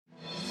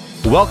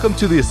Welcome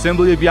to the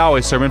Assembly of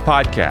Yahweh Sermon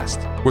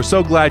Podcast. We're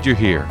so glad you're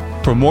here.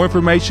 For more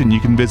information, you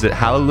can visit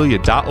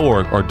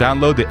hallelujah.org or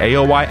download the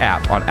AOY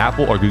app on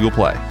Apple or Google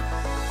Play.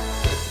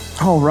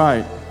 All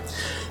right.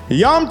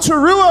 Yom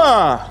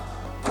Teruah.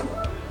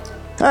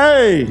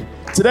 Hey,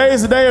 today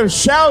is a day of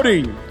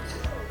shouting.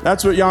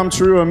 That's what Yom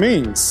Teruah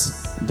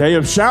means. Day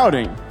of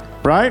shouting,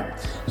 right?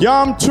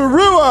 Yom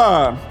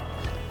Teruah.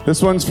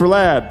 This one's for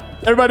Lad.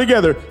 Everybody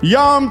together.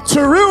 Yom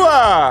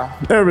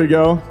Teruah. There we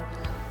go.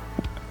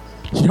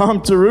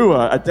 Yom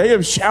Teruah, a day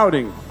of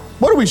shouting.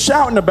 What are we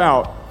shouting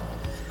about?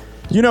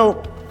 You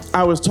know,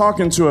 I was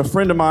talking to a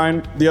friend of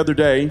mine the other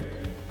day,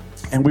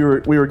 and we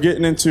were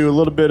getting into a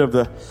little bit of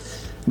the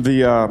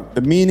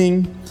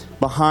meaning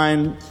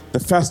behind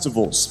the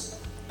festivals.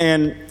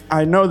 And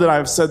I know that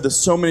I've said this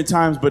so many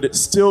times, but it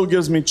still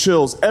gives me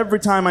chills every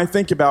time I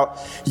think about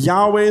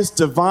Yahweh's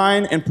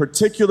divine and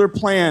particular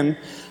plan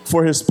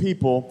for his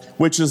people,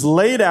 which is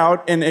laid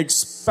out and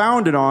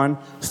expounded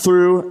on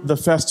through the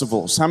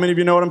festivals. How many of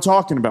you know what I'm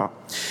talking about?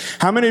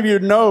 How many of you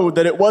know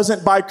that it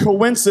wasn't by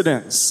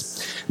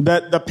coincidence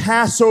that the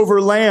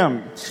Passover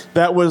lamb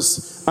that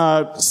was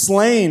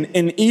slain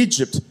in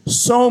Egypt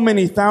so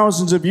many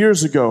thousands of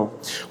years ago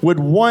would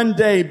one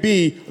day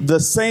be the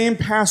same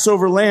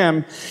Passover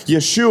lamb,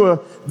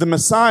 Yeshua, the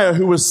Messiah,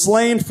 who was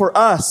slain for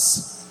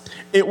us?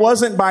 It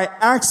wasn't by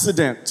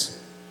accident.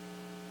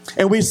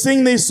 And we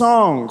sing these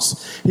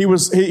songs.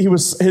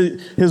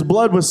 His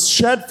blood was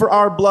shed for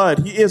our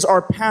blood. He is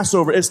our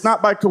Passover. It's not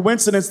by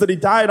coincidence that he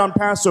died on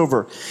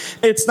Passover.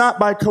 It's not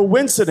by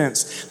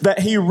coincidence that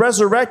he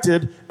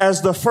resurrected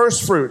as the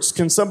first fruits.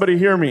 Can somebody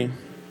hear me?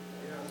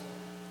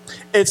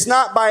 It's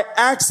not by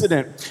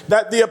accident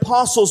that the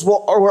apostles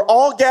were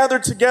all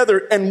gathered together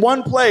in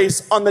one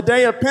place on the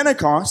day of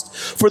Pentecost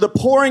for the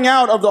pouring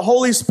out of the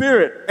Holy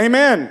Spirit.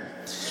 Amen.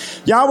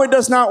 Yahweh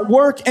does not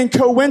work in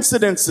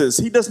coincidences.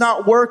 He does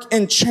not work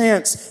in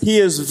chance. He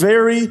is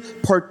very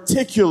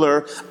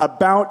particular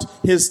about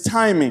his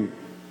timing.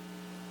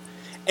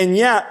 And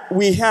yet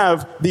we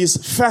have these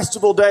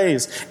festival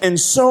days and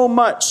so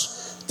much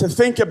to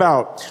think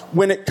about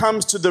when it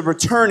comes to the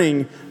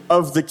returning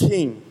of the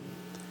King.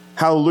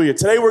 Hallelujah.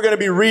 Today we're going to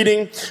be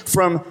reading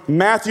from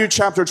Matthew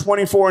chapter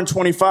 24 and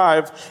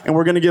 25, and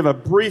we're going to give a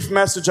brief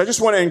message. I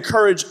just want to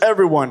encourage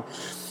everyone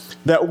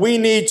that we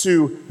need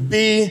to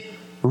be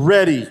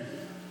ready.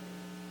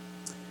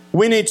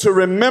 We need to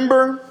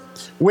remember,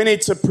 we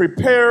need to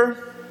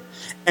prepare,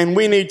 and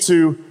we need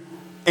to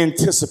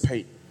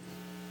anticipate.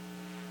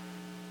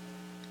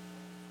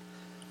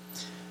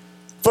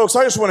 Folks,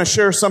 I just want to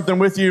share something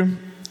with you.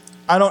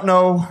 I don't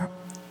know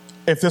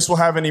if this will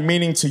have any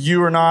meaning to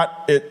you or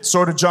not. It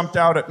sort of jumped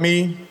out at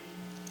me.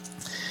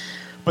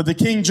 But the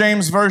King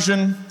James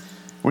Version,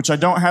 which I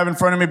don't have in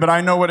front of me, but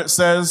I know what it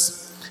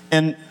says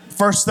in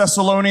 1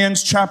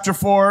 Thessalonians chapter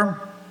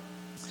 4.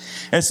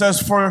 It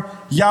says, for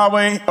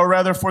Yahweh, or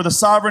rather for the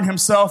sovereign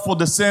himself, will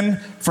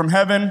descend from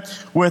heaven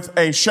with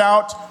a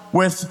shout,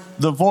 with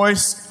the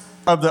voice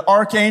of the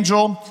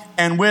archangel,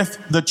 and with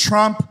the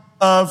trump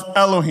of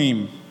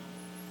Elohim.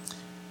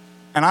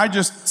 And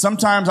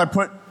sometimes I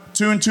put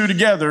two and two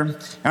together,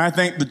 and I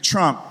think the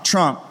trump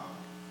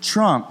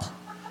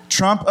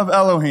of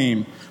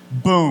Elohim.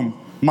 Boom,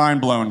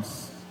 mind blown.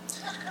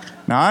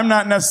 Now, I'm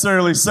not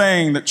necessarily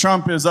saying that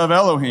Trump is of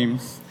Elohim.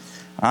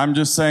 I'm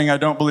just saying I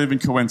don't believe in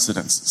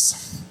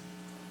coincidences.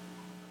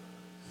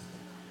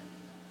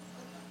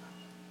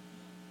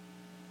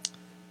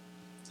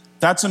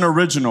 That's an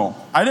original.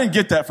 I didn't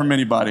get that from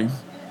anybody.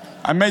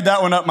 I made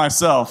that one up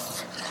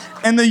myself.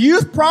 And the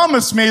youth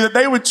promised me that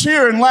they would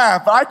cheer and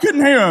laugh, but I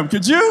couldn't hear them.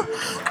 Could you?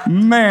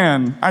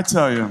 Man, I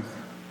tell you.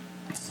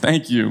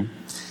 Thank you.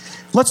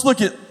 Let's look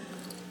at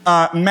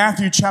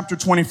Matthew chapter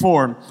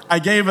 24. I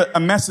gave a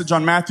message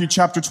on Matthew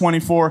chapter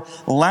 24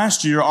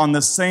 last year on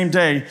the same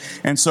day,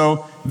 and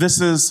so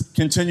this is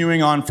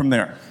continuing on from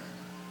there.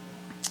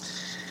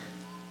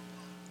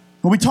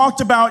 We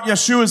talked about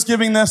Yeshua's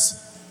giving this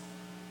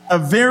a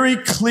very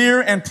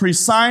clear and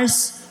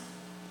precise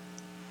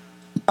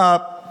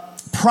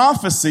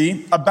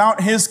prophecy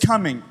about his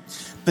coming.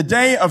 The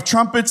day of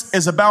trumpets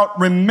is about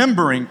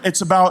remembering.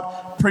 It's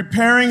about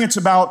preparing. It's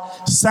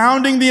about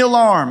sounding the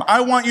alarm.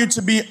 I want you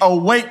to be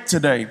awake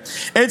today.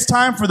 It's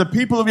time for the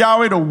people of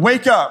Yahweh to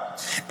wake up.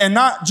 And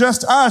not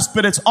just us,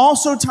 but it's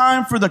also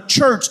time for the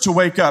church to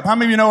wake up. How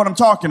many of you know what I'm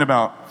talking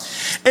about?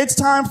 It's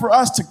time for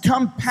us to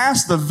come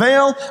past the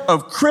veil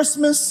of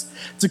Christmas,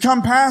 to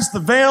come past the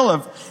veil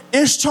of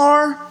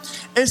Ishtar.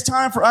 It's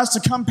time for us to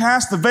come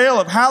past the veil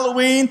of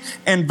Halloween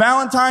and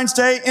Valentine's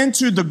Day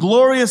into the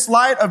glorious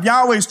light of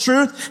Yahweh's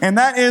truth, and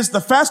that is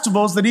the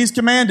festivals that he's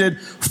commanded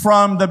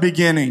from the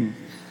beginning.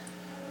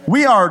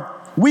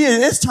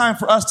 It's time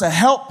for us to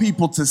help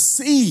people to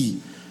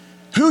see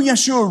who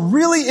Yeshua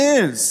really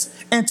is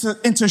and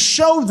to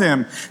show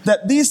them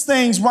that these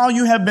things, while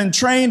you have been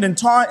trained and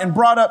taught and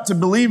brought up to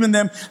believe in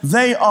them,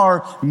 they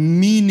are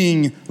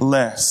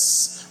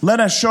meaningless Let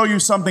us show you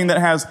something that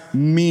has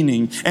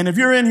meaning. And if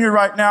you're in here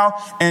right now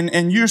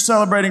and you're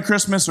celebrating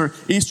Christmas or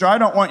Easter, I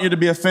don't want you to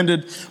be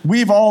offended.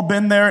 We've all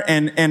been there,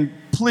 and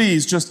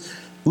please just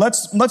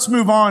let's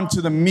move on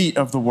to the meat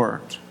of the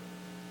word.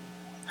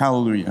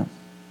 Hallelujah.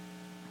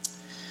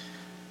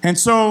 And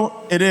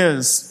so it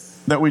is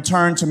that we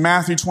turn to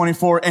Matthew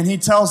 24, and he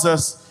tells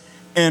us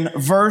in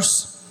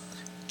verse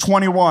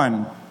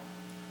 21,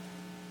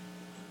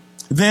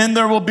 then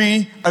there will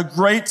be a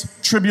great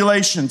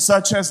tribulation,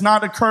 such as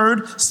not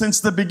occurred since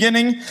the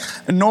beginning,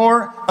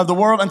 nor of the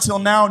world until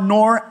now,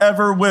 nor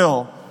ever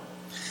will.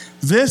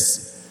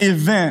 This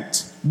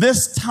event,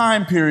 this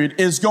time period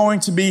is going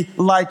to be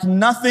like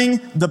nothing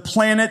the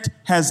planet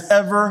has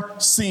ever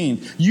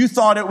seen. You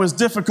thought it was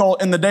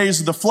difficult in the days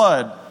of the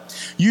flood.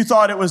 You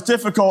thought it was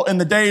difficult in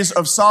the days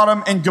of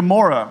Sodom and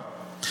Gomorrah.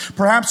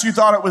 Perhaps you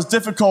thought it was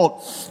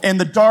difficult in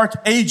the dark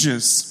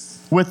ages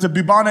with the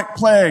bubonic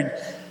plague.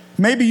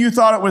 Maybe you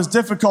thought it was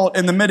difficult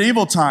in the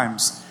medieval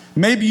times.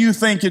 Maybe you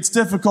think it's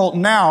difficult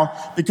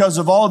now because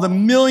of all the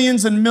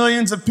millions and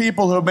millions of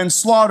people who have been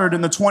slaughtered in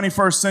the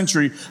 21st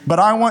century. But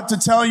I want to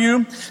tell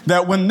you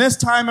that when this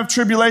time of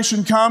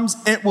tribulation comes,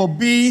 it will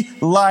be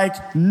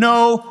like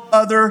no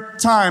other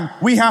time.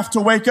 We have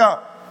to wake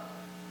up.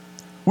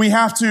 We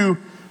have to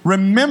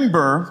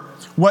remember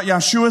what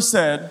Yeshua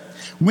said.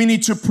 We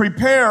need to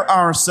prepare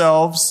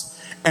ourselves,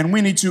 and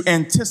we need to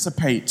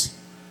anticipate.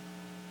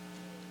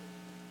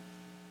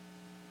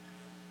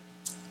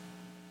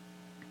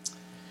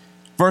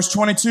 Verse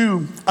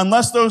 22,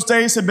 unless those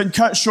days had been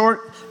cut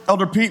short,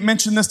 Elder Pete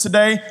mentioned this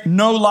today,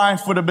 no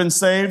life would have been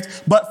saved.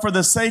 But for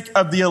the sake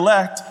of the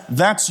elect,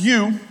 that's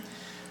you,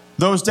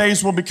 those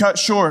days will be cut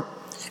short.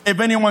 If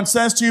anyone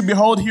says to you,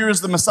 behold, here is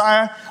the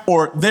Messiah,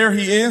 or there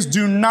he is,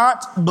 do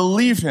not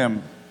believe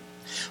him.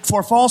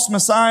 For false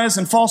messiahs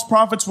and false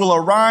prophets will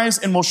arise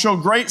and will show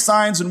great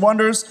signs and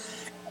wonders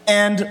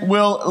and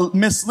will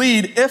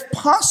mislead, if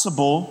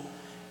possible,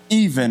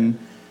 even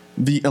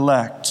the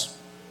elect.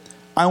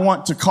 I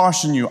want to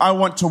caution you. I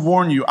want to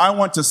warn you. I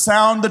want to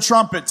sound the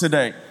trumpet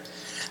today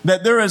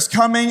that there is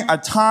coming a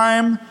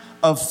time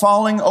of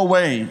falling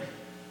away.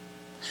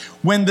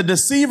 When the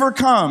deceiver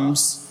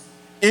comes,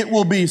 it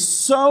will be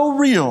so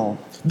real.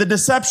 The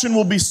deception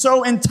will be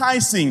so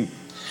enticing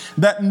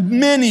that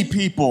many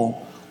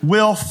people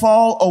will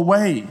fall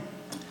away.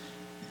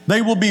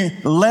 They will be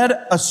led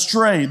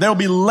astray. They'll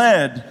be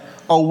led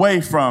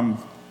away from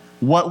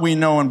what we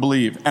know and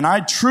believe. And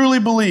I truly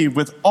believe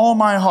with all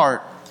my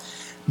heart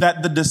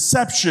that the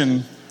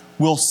deception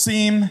will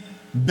seem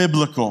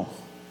biblical.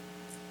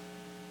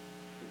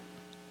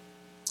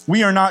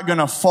 We are not going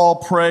to fall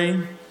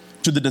prey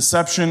to the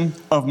deception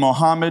of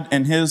Muhammad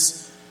and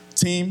his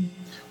team.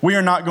 We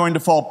are not going to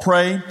fall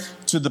prey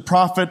to the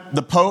prophet,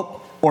 the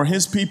Pope, or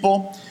his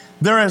people.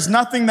 There is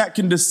nothing that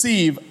can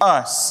deceive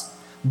us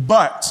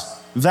but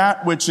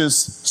that which is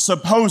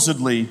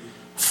supposedly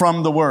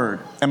from the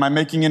Word. Am I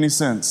making any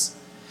sense?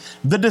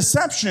 The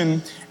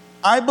deception,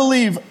 I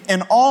believe,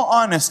 in all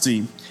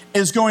honesty,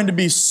 is going to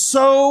be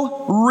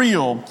so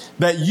real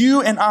that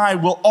you and I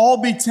will all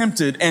be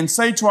tempted and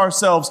say to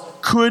ourselves,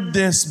 could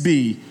this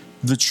be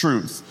the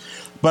truth?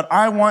 But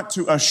I want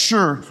to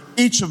assure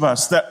each of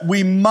us that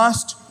we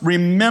must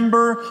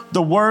remember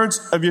the words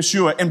of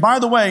Yeshua. And by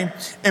the way,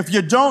 if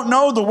you don't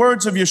know the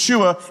words of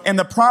Yeshua and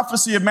the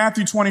prophecy of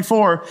Matthew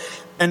 24,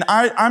 and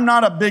I'm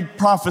not a big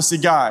prophecy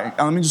guy.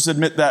 Let me just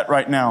admit that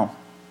right now.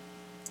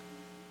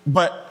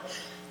 But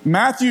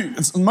Matthew,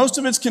 most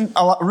of it's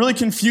really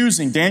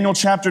confusing. Daniel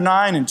chapter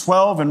 9 and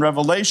 12 and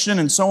Revelation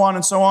and so on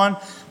and so on.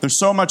 There's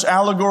so much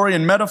allegory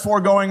and metaphor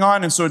going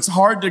on. And so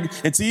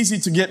it's easy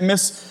to get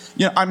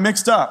I'm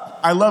mixed up.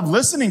 I love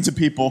listening to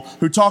people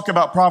who talk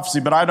about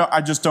prophecy, but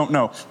I just don't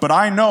know. But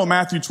I know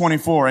Matthew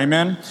 24,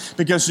 amen?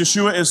 Because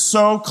Yeshua is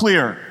so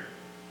clear.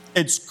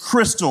 It's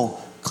crystal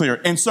clear.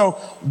 And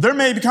so there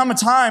may become a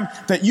time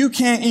that you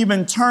can't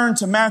even turn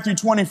to Matthew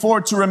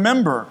 24 to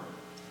remember.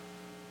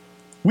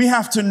 We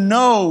have to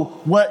know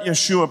what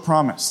Yeshua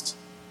promised.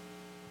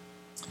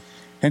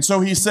 And so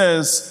he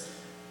says,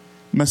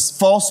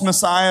 false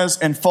messiahs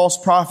and false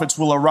prophets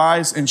will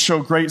arise and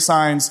show great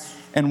signs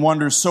and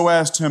wonders so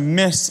as to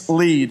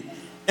mislead,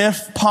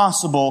 if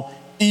possible,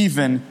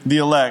 even the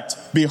elect.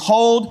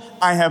 Behold,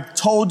 I have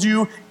told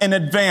you in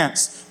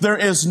advance. There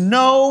is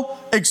no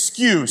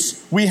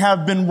excuse. We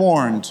have been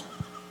warned.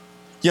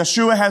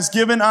 Yeshua has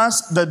given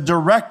us the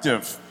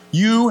directive.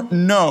 You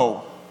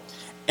know.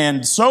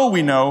 And so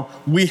we know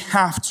we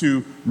have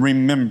to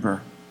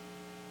remember.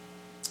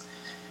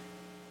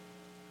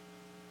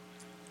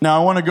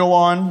 Now I want to go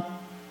on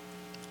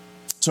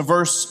to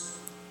verse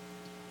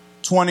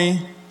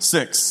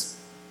 26.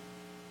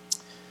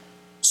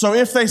 So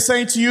if they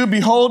say to you,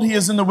 behold, he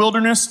is in the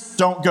wilderness,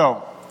 don't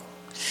go.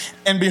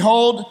 And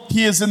behold,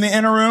 he is in the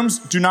inner rooms,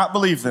 do not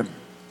believe them.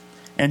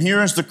 And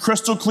here is the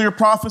crystal clear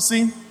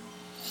prophecy.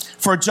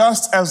 For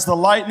just as the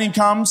lightning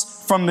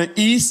comes from the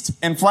east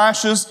and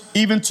flashes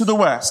even to the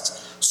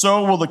west,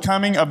 so will the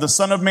coming of the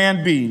Son of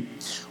Man be.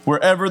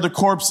 Wherever the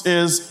corpse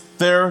is,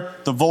 there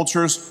the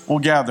vultures will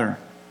gather.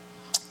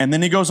 And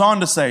then he goes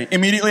on to say,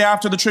 immediately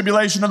after the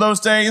tribulation of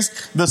those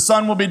days, the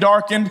sun will be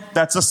darkened.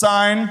 That's a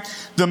sign.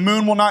 The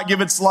moon will not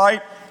give its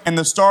light, and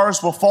the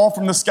stars will fall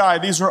from the sky.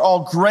 These are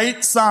all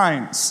great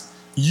signs.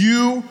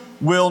 You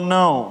will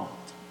know.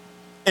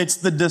 It's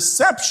the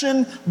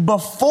deception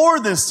before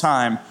this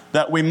time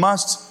that we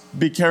must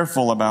be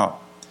careful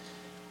about.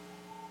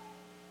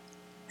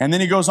 And then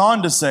he goes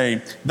on to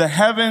say,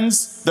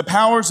 the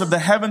powers of the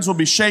heavens will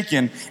be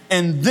shaken,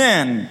 and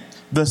then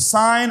the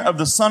sign of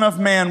the Son of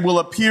Man will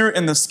appear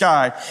in the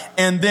sky,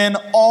 and then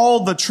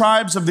all the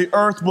tribes of the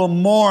earth will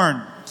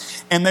mourn,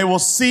 and they will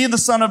see the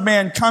Son of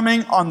Man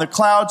coming on the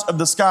clouds of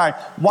the sky.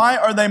 Why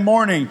are they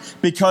mourning?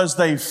 Because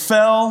they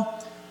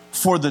fell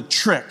for the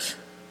trick.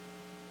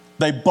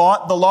 They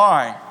bought the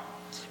lie.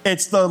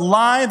 It's the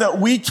lie that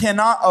we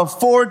cannot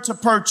afford to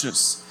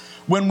purchase.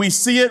 When we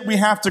see it, we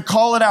have to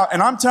call it out.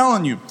 And I'm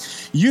telling you,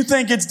 you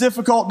think it's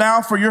difficult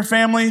now for your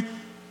family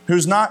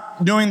who's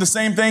not doing the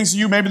same things as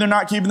you. Maybe they're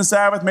not keeping the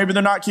Sabbath. Maybe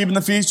they're not keeping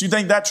the feast. You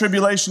think that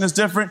tribulation is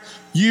different?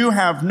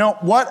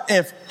 What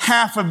if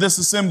half of this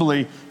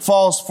assembly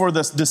falls for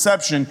this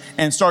deception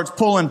and starts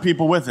pulling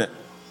people with it?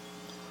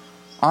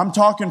 I'm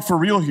talking for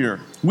real here.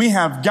 We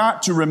have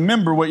got to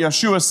remember what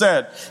Yeshua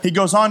said. He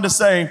goes on to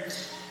say,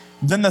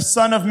 then the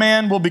Son of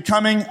Man will be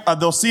coming.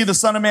 They'll see the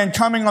Son of Man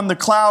coming on the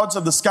clouds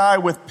of the sky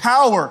with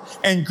power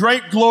and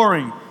great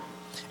glory.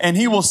 And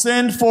he will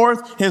send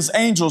forth his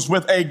angels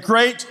with a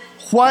great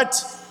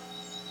what?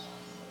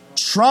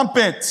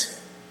 Trumpet.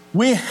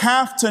 We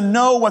have to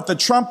know what the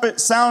trumpet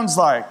sounds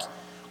like.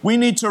 We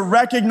need to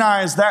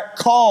recognize that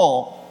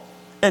call.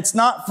 It's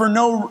not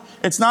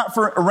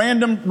for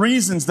random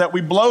reasons that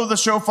we blow the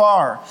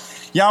shofar.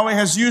 Yahweh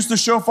has used the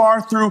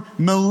shofar through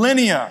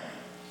millennia.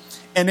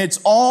 And it's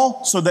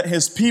all so that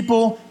his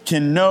people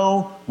can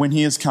know when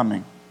he is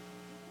coming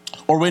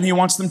or when he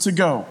wants them to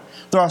go.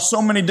 There are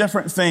so many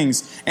different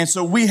things. And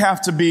so we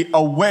have to be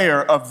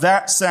aware of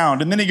that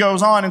sound. And then he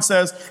goes on and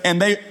says,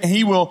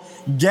 he will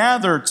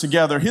gather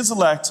together his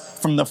elect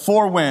from the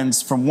four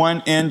winds, from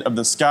one end of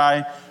the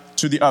sky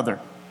to the other.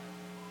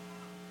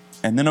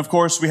 And then, of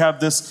course, we have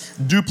this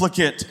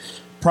duplicate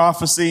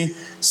prophecy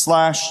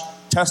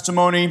 /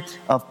 testimony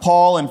of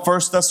Paul in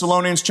 1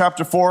 Thessalonians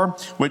chapter 4,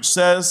 which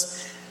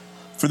says,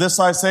 for this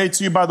I say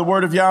to you by the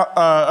word of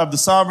the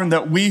sovereign,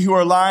 that we who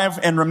are alive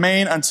and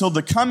remain until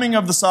the coming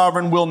of the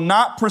sovereign will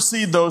not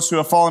precede those who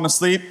have fallen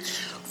asleep.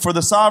 For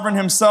the sovereign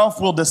himself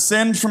will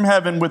descend from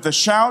heaven with a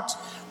shout,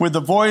 with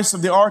the voice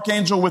of the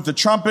archangel, with the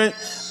trumpet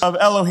of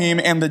Elohim,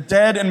 and the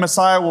dead in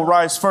Messiah will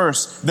rise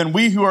first. Then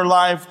we who are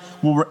alive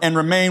and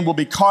remain will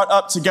be caught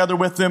up together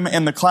with them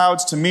in the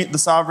clouds to meet the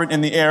sovereign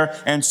in the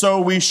air. And so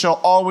we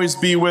shall always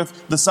be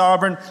with the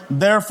sovereign.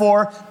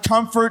 Therefore,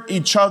 comfort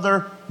each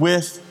other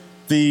with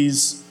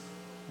these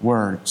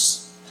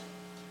words,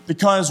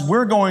 because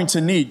we're going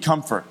to need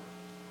comfort.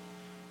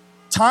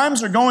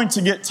 Times are going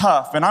to get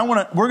tough, and I'm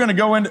going to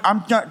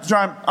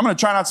try not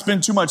to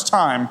spend too much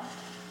time,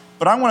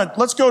 but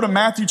let's go to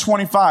Matthew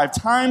 25.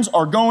 There's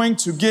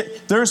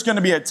going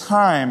to be a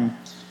time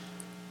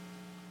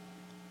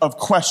of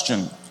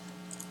question.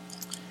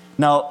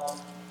 Now,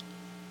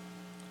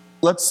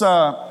 let's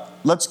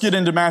get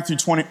into Matthew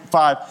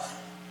 25.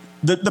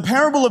 The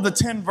parable of the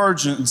 10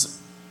 virgins,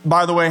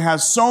 by the way,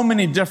 has so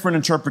many different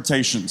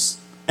interpretations.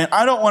 And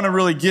I don't want to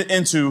really get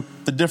into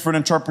the different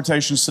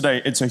interpretations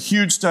today. It's a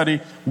huge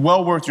study,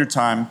 well worth your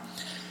time.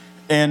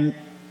 And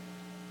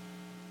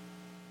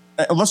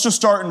let's just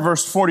start in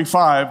verse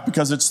 45,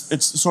 because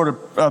it's sort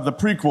of the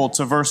prequel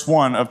to verse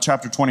 1 of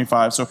chapter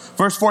 25. So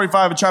verse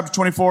 45 of chapter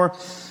 24,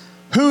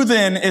 who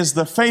then is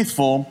the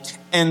faithful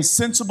and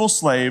sensible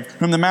slave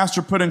whom the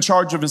master put in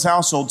charge of his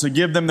household to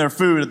give them their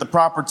food at the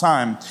proper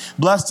time?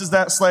 Blessed is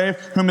that slave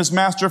whom his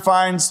master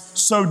finds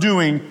so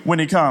doing when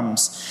he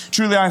comes.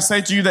 Truly I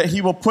say to you that he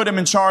will put him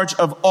in charge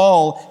of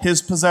all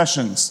his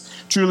possessions.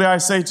 Truly I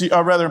say to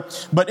you,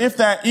 but if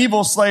that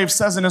evil slave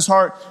says in his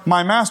heart,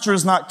 my master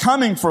is not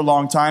coming for a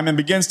long time, and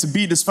begins to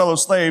beat his fellow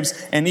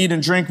slaves and eat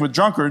and drink with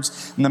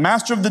drunkards, and the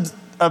master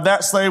of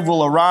that slave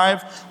will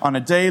arrive on a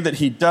day that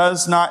he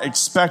does not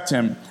expect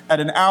him,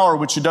 at an hour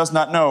which he does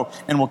not know,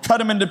 and will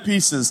cut him into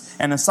pieces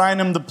and assign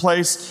him the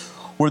place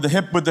with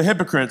the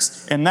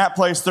hypocrites. In that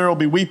place there will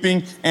be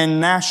weeping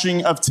and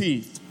gnashing of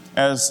teeth.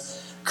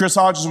 As Chris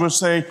Hodges would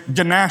say,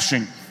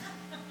 ganashing.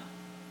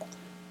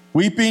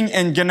 Weeping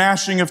and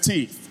gnashing of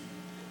teeth.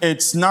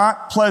 It's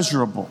not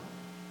pleasurable.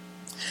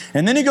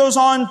 And then he goes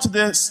on to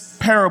this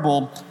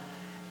parable.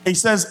 He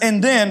says,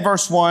 and then,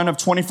 verse 1 of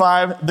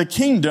 25, the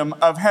kingdom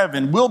of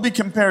heaven will be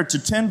compared to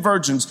 10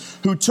 virgins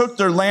who took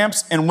their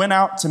lamps and went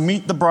out to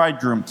meet the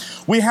bridegroom.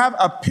 We have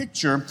a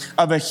picture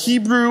of a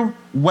Hebrew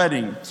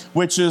wedding,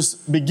 which is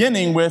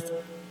beginning with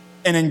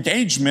an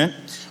engagement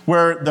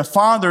where the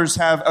fathers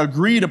have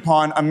agreed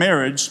upon a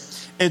marriage.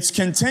 It's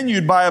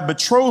continued by a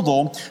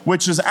betrothal,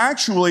 which is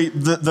actually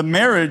the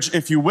marriage,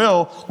 if you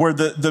will, where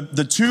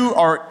the two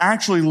are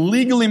actually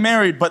legally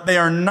married, but they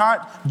are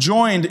not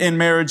joined in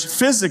marriage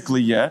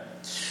physically yet.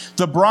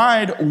 The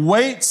bride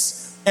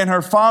waits in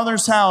her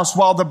father's house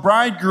while the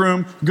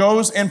bridegroom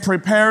goes and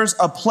prepares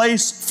a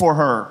place for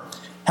her.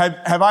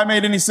 Have I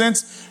made any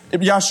sense?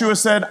 Yeshua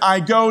said,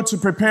 I go to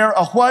prepare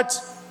a what?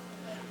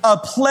 A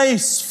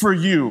place for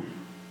you.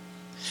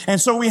 And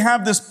so we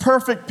have this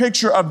perfect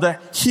picture of the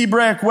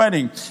Hebraic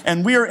wedding.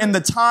 And we are in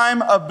the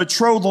time of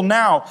betrothal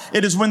now.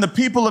 It is when the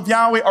people of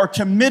Yahweh are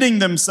committing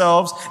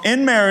themselves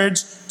in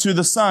marriage to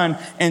the Son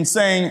and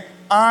saying,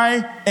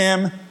 I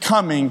am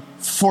coming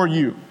for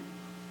you.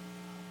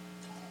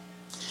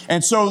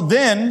 And so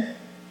then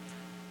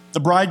the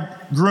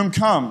bridegroom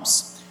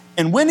comes.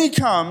 And when he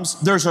comes,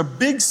 there's a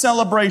big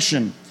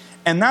celebration.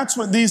 And that's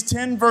what these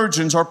 10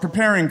 virgins are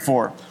preparing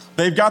for.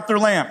 They've got their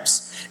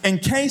lamps. In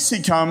case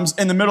he comes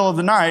in the middle of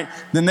the night,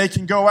 then they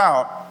can go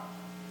out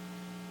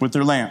with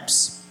their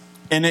lamps.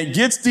 And it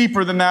gets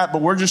deeper than that,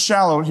 but we're just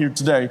shallow here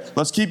today.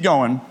 Let's keep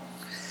going.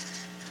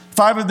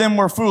 5 of them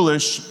were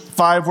foolish,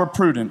 5 were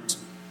prudent.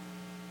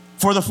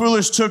 For the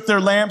foolish took their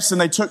lamps, and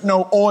they took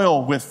no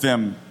oil with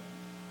them.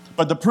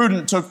 But the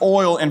prudent took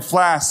oil in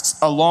flasks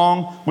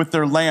along with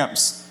their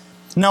lamps.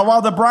 Now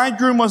while the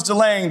bridegroom was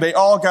delaying, they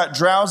all got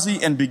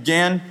drowsy and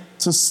began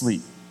to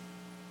sleep.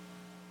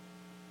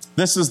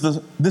 This is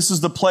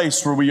the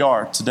place where we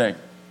are today.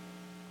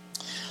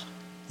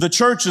 The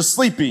church is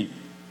sleepy.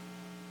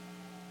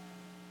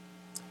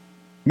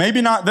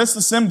 Maybe not this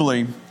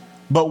assembly,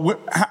 but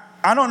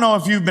I don't know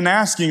if you've been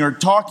asking or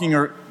talking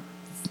or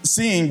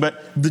seeing,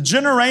 but the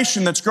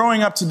generation that's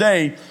growing up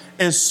today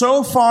is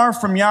so far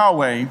from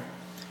Yahweh.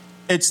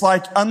 It's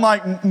like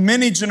unlike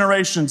many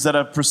generations that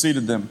have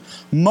preceded them.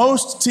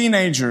 Most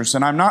teenagers,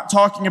 and I'm not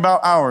talking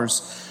about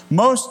ours,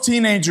 most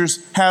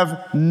teenagers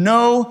have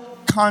no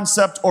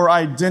concept or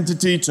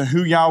identity to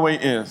who Yahweh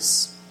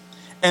is.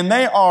 And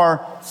they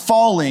are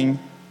falling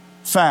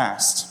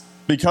fast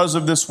because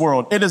of this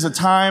world. It is a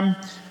time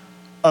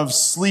of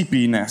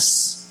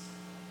sleepiness,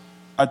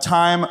 a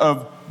time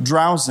of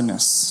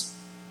drowsiness.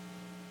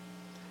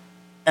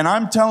 And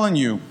I'm telling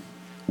you,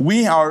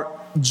 we are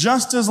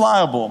just as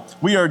liable,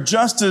 we are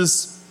just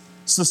as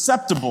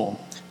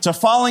susceptible to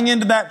falling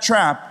into that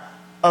trap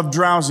of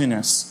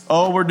drowsiness.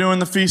 Oh, we're doing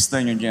the feast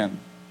thing again.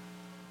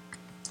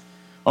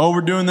 Oh,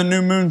 we're doing the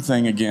new moon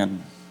thing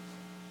again.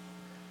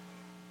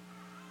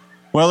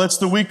 Well, it's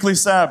the weekly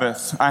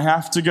Sabbath. I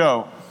have to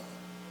go.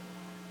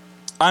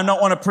 I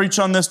don't want to preach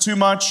on this too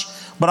much,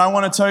 but I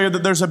want to tell you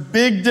that there's a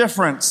big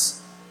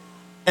difference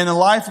in the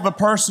life of a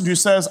person who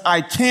says,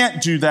 I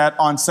can't do that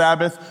on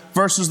Sabbath,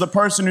 versus the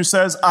person who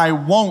says, I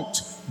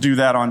won't do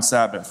that on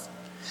Sabbath.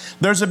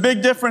 There's a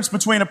big difference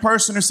between a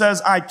person who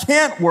says, I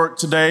can't work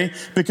today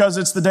because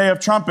it's the day of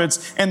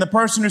trumpets, and the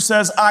person who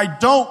says, I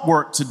don't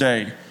work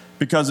today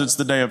because it's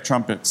the day of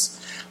trumpets.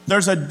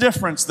 There's a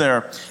difference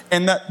there.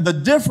 And that the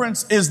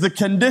difference is the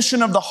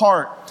condition of the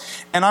heart.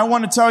 And I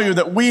want to tell you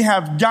that we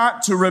have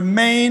got to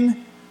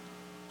remain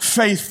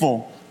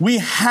faithful. We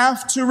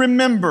have to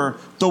remember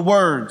the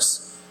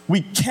words.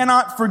 We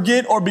cannot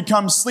forget or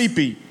become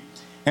sleepy.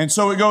 And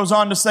so it goes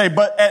on to say,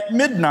 but at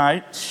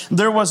midnight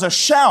there was a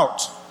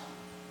shout.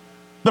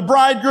 The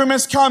bridegroom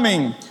is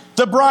coming.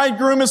 The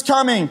bridegroom is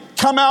coming.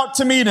 Come out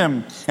to meet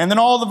him. And then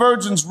all the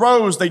virgins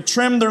rose. They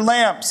trimmed their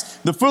lamps.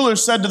 The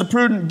foolish said to the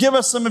prudent, give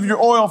us some of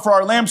your oil, for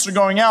our lamps are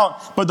going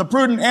out. But the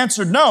prudent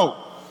answered, no,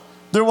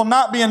 there will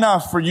not be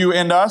enough for you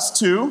and us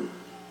too.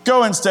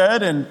 Go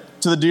instead and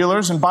to the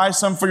dealers and buy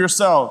some for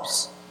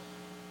yourselves.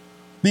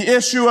 The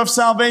issue of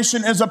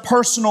salvation is a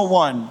personal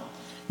one.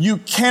 You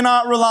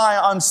cannot rely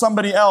on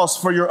somebody else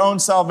for your own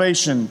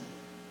salvation.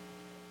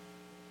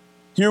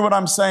 Hear what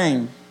I'm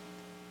saying.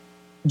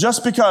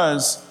 Just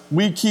because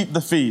we keep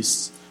the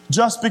feast,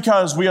 just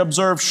because we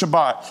observe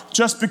Shabbat,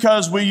 just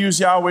because we use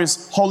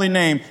Yahweh's holy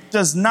name,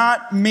 does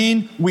not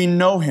mean we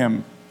know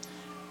Him.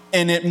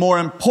 And it more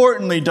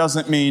importantly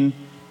doesn't mean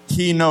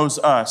He knows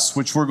us,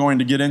 which we're going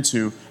to get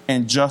into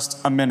in just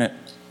a minute.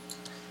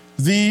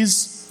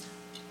 These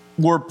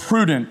were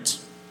prudent.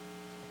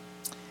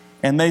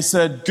 And they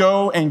said,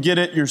 go and get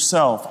it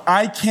yourself.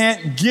 I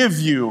can't give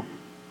you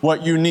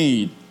what you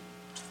need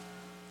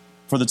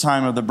for the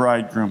time of the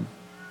bridegroom.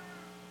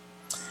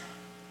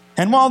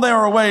 And while they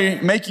were away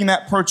making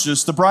that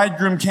purchase, the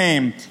bridegroom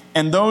came,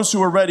 and those who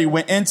were ready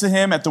went into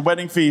him at the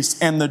wedding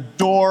feast, and the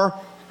door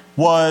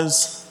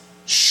was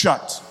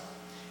shut.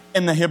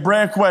 In the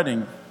Hebraic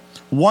wedding,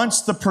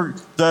 once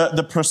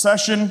the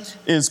procession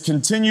is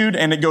continued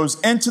and it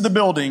goes into the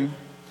building,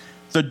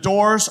 the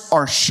doors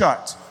are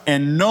shut,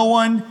 and no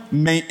one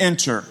may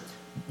enter.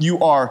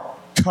 You are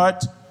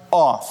cut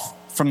off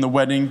from the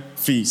wedding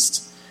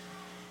feast.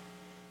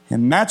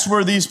 And that's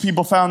where these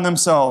people found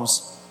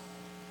themselves.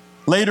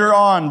 Later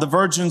on, the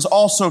virgins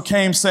also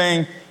came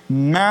saying,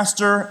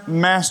 Master,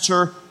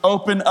 Master,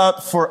 open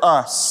up for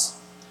us.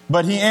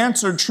 But he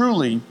answered,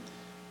 truly,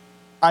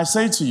 I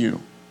say to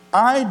you,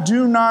 I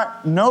do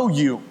not know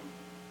you.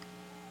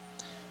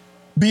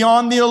 Be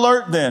on the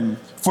alert then,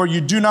 for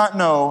you do not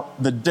know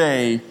the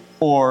day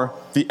or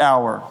the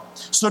hour.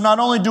 So not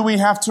only do we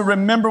have to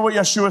remember what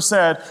Yeshua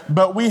said,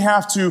 but we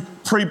have to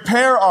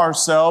prepare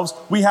ourselves,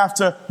 we have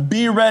to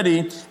be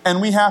ready,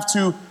 and we have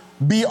to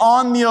Be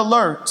on the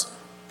alert.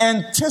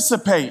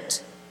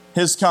 Anticipate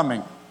his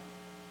coming.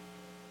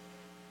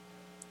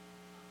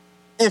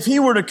 If he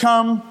were to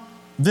come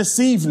this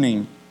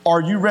evening,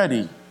 are you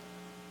ready?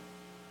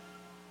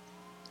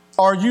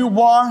 Are you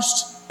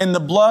washed in the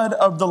blood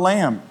of the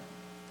Lamb?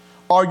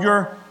 Are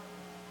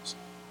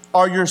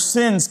your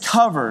sins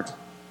covered?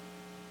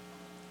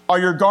 Are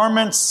your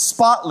garments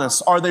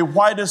spotless? Are they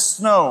white as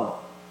snow?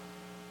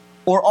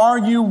 Or are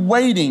you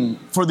waiting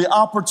for the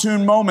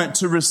opportune moment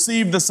to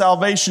receive the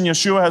salvation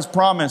Yeshua has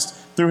promised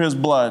through his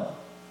blood?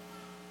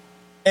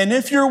 And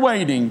if you're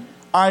waiting,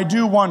 I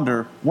do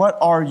wonder, what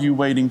are you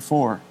waiting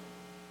for?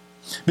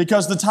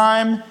 Because the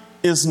time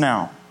is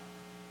now.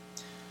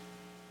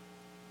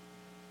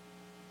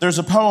 There's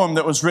a poem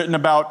that was written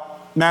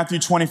about Matthew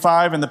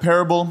 25 and the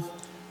parable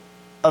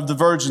of the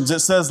virgins. It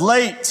says,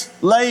 late,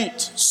 late,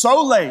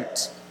 so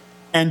late,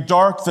 and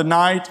dark the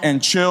night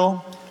and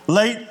chill.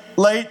 Late,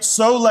 late,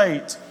 so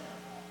late,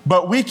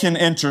 but we can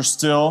enter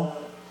still.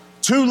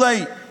 Too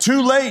late,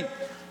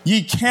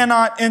 ye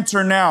cannot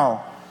enter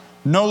now.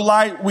 No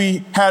light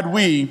had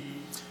we,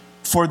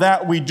 for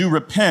that we do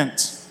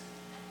repent.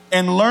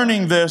 And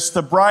learning this,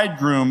 the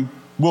bridegroom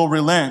will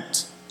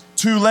relent.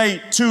 Too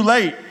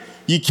late,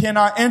 ye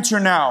cannot enter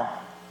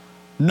now.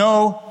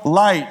 No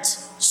light,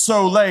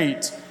 so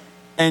late,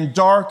 and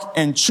dark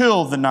and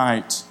chill the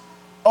night.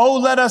 Oh,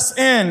 let us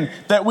in,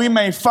 that we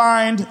may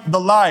find the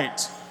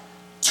light.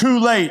 Too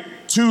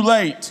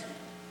late,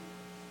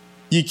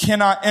 ye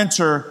cannot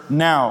enter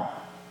now.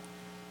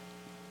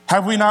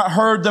 Have we not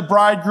heard the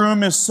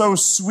bridegroom is so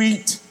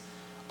sweet?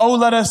 Oh,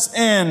 let us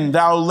in,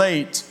 thou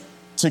late,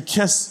 to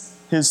kiss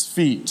his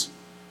feet.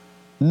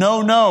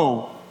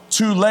 No,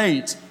 too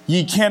late,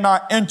 ye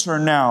cannot enter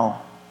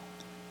now.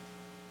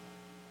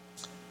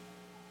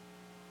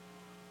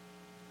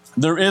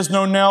 There is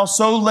no knell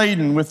so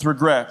laden with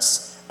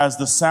regrets as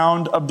the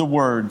sound of the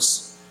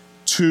words,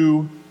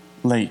 too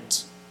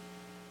late.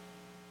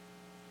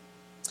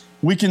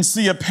 We can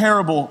see a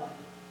parallel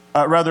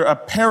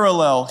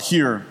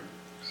here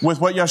with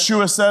what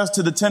Yeshua says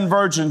to the 10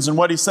 virgins and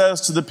what he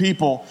says to the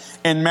people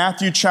in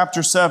Matthew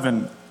chapter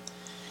 7.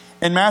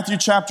 In Matthew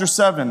chapter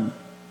 7,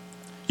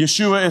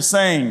 Yeshua is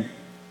saying,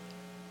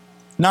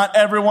 not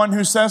everyone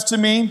who says to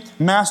me,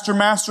 Master,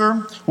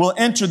 Master, will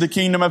enter the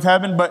kingdom of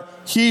heaven, but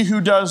he who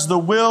does the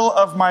will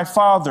of my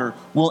Father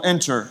will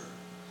enter.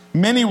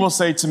 Many will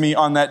say to me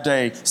on that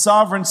day,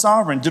 Sovereign,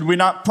 Sovereign, did we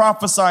not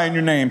prophesy in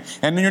your name,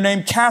 and in your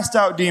name cast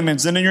out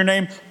demons, and in your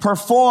name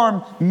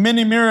perform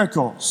many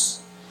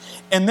miracles?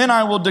 And then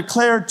I will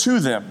declare to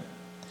them,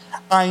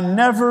 I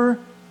never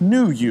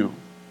knew you.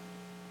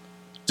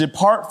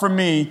 Depart from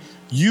me,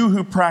 you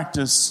who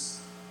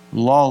practice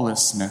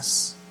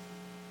lawlessness.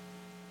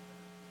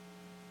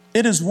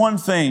 It is one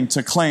thing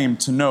to claim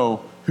to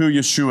know who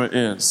Yeshua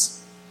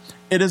is.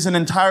 It is an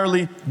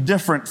entirely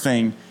different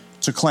thing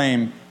to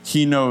claim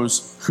he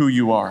knows who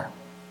you are.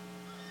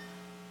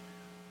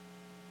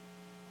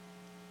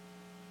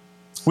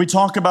 We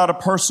talk about a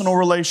personal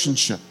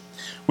relationship.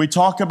 We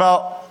talk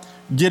about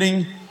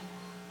getting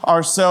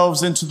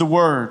ourselves into the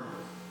Word.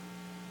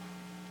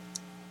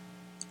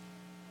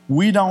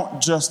 We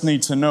don't just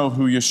need to know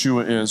who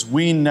Yeshua is.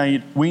 We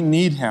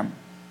need him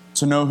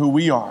to know who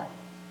we are.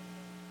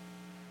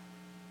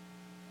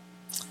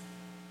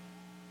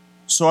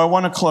 So I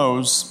want to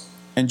close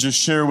and just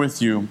share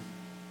with you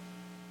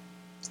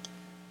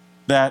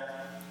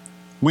that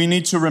we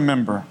need to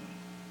remember,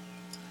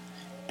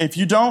 if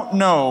you don't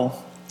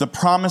know the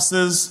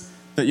promises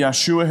that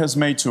Yeshua has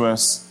made to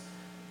us,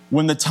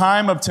 when the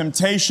time of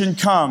temptation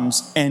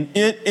comes, and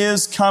it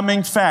is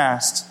coming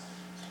fast,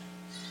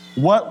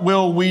 what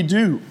will we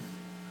do?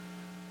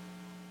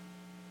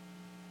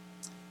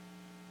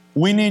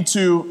 We need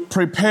to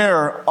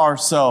prepare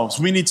ourselves.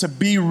 We need to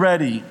be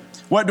ready.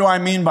 What do I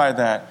mean by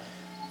that?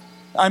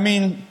 I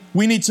mean,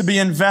 we need to be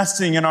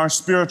investing in our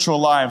spiritual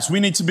lives. We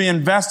need to be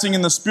investing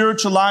in the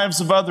spiritual lives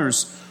of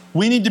others.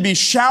 We need to be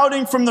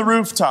shouting from the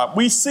rooftop.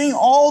 We sing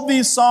all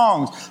these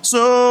songs.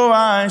 So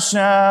I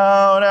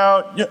shout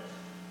out.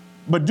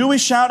 But do we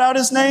shout out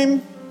his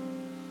name?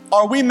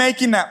 Are we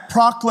making that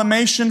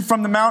proclamation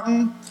from the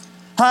mountain?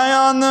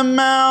 High on the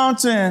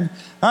mountain,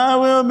 I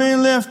will be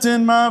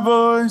lifting my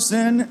voice.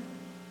 And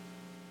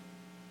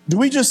do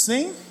we just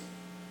sing?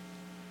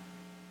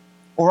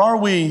 Or are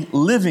we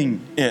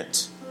living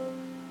it?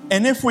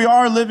 And if we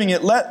are living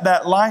it, let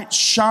that light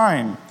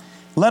shine.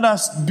 Let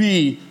us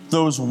be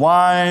those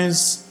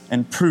wise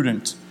and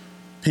prudent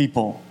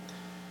people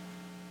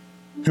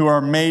who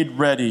are made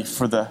ready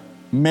for the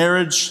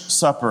marriage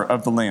supper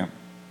of the Lamb.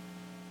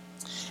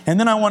 And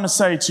then I want to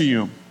say to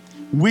you,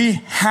 we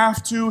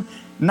have to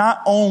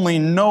not only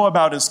know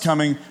about his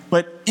coming,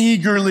 but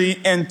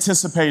eagerly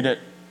anticipate it.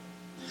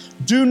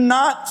 Do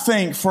not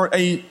think for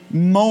a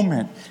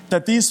moment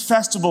that these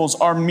festivals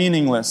are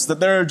meaningless, that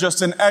they're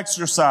just an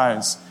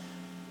exercise.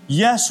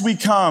 Yes, we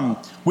come.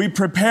 We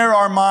prepare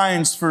our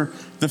minds for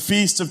the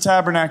Feast of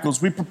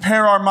Tabernacles. We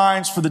prepare our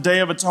minds for the Day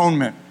of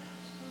Atonement.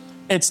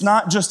 It's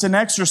not just an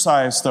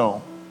exercise,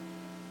 though.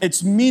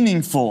 It's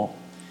meaningful.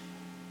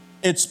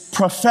 It's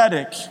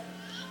prophetic.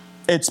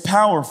 It's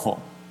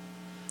powerful.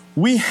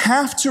 We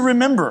have to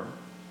remember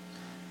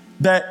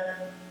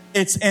that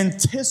it's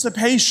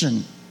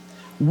anticipation.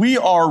 We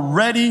are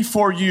ready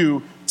for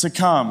you to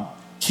come.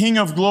 King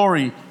of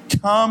glory,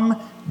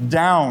 come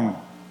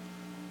down.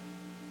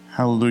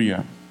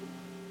 Hallelujah.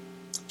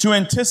 To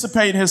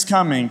anticipate his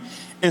coming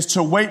is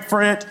to wait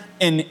for it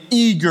in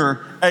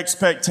eager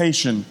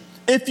expectation.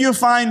 If you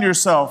find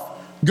yourself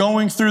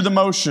going through the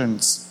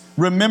motions,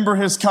 remember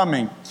his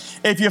coming.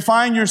 If you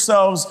find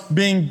yourselves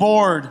being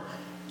bored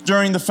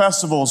during the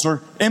festivals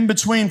or in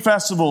between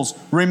festivals,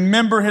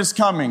 remember his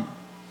coming.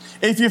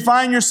 If you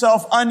find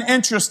yourself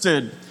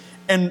uninterested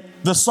in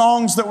the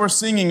songs that we're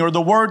singing or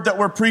the word that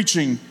we're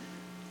preaching,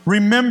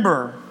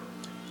 remember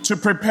to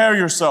prepare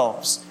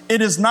yourselves.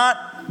 It is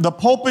not, the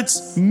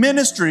pulpit's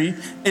ministry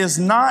is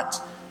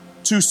not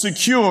to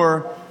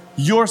secure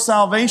your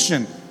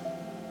salvation.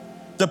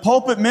 The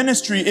pulpit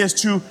ministry is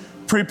to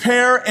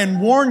prepare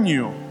and warn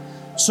you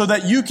so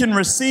that you can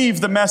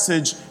receive the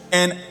message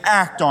and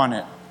act on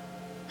it.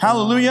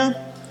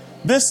 Hallelujah.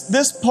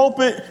 This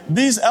pulpit,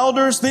 these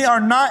elders, they are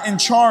not in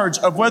charge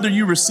of whether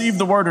you receive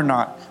the word or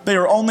not. They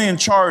are only in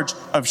charge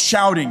of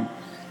shouting.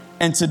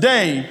 And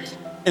today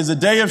is a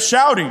day of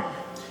shouting.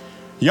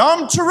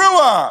 Yom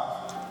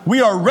Teruah,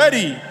 we are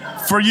ready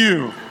for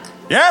you.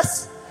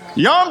 Yes?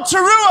 Yom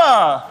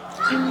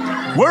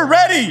Teruah, we're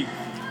ready.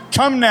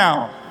 Come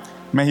now.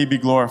 May he be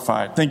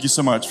glorified. Thank you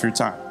so much for your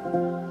time.